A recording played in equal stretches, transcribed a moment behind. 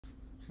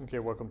Okay,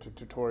 welcome to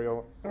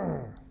tutorial.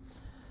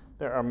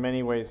 There are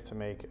many ways to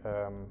make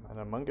an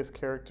Among Us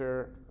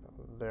character.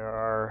 There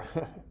are,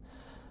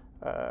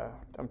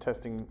 I'm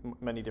testing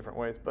many different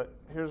ways, but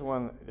here's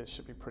one that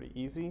should be pretty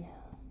easy.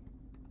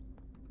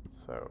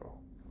 So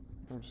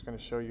I'm just going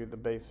to show you the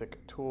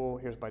basic tool.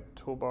 Here's my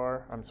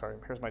toolbar. I'm sorry,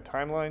 here's my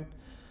timeline.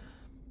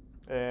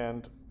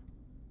 And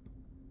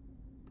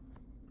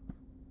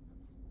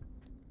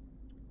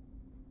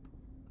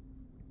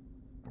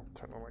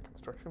turn on my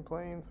construction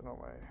planes and all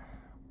my,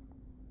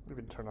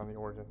 even turn on the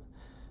origins.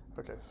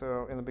 Okay,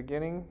 so in the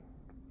beginning,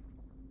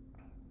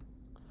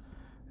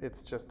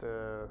 it's just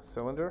a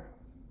cylinder.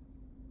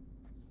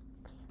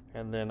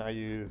 And then I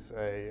use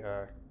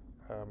a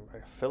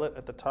fillet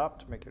at the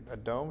top to make it a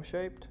dome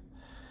shaped.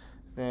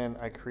 Then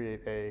I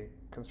create a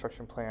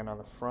construction plan on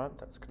the front.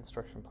 That's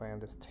construction plan,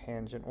 this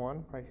tangent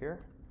one right here.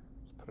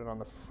 Just put it on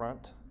the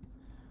front.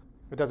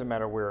 It doesn't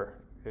matter where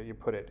you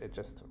put it,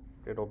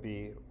 it'll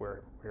be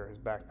where his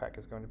backpack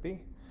is going to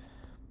be.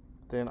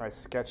 Then I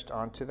sketched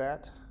onto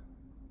that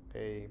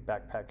a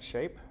backpack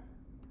shape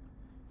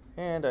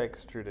and I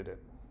extruded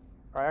it.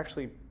 I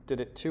actually did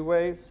it two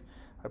ways.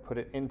 I put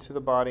it into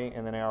the body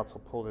and then I also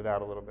pulled it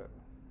out a little bit.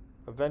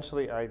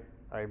 Eventually I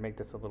make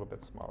this a little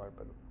bit smaller,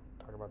 but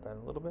I'll talk about that in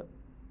a little bit.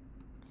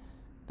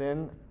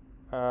 Then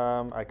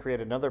I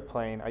created another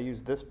plane. I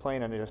used this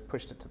plane and I just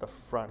pushed it to the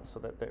front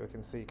so that you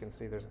can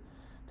see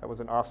that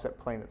was an offset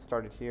plane that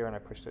started here and I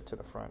pushed it to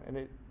the front. And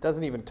it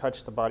doesn't even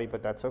touch the body,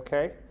 but that's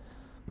okay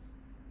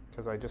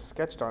because I just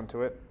sketched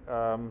onto it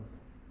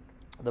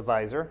the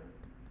visor,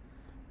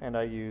 and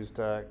I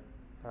used, I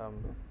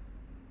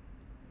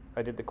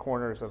did the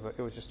corners of it.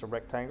 It was just a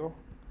rectangle.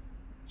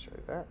 I'll show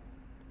you that.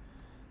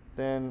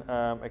 Then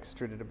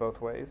extruded it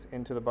both ways,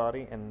 into the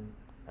body and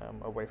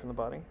away from the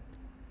body.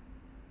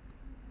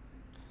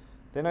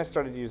 Then I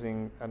started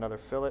using another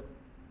fillet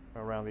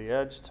around the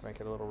edge to make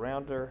it a little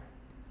rounder.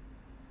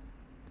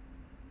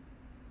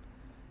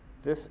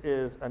 This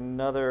is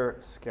another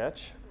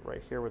sketch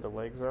right here where the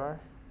legs are.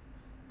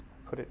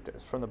 Put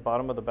it from the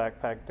bottom of the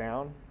backpack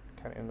down,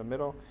 kind of in the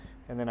middle,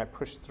 and then I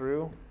pushed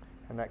through,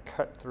 and that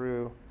cut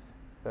through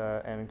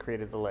and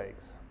created the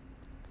legs.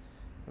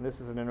 And this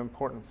is an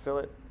important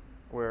fillet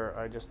where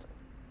I just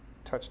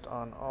touched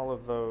on all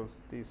of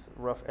these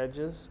rough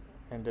edges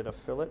and did a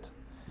fillet,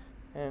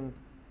 and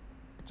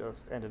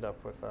just ended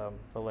up with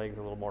the legs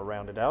a little more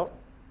rounded out.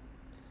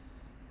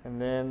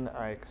 And then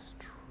I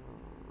extruded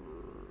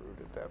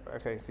that.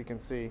 Okay, so you can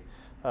see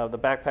the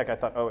backpack, I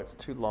thought, oh, it's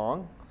too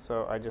long,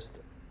 so I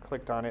just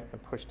clicked on it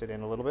and pushed it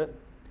in a little bit.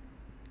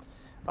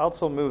 I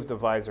also moved the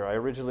visor. I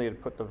originally had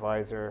put the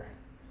visor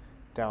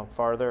down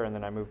farther and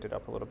then I moved it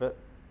up a little bit.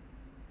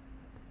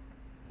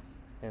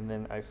 And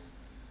then I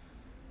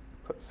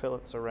put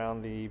fillets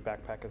around the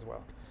backpack as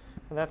well.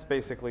 And that's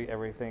basically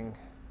everything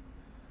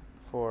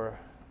for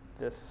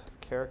this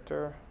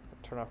character.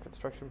 Turn off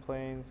construction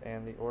planes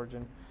and the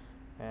origin,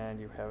 and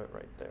you have it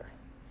right there.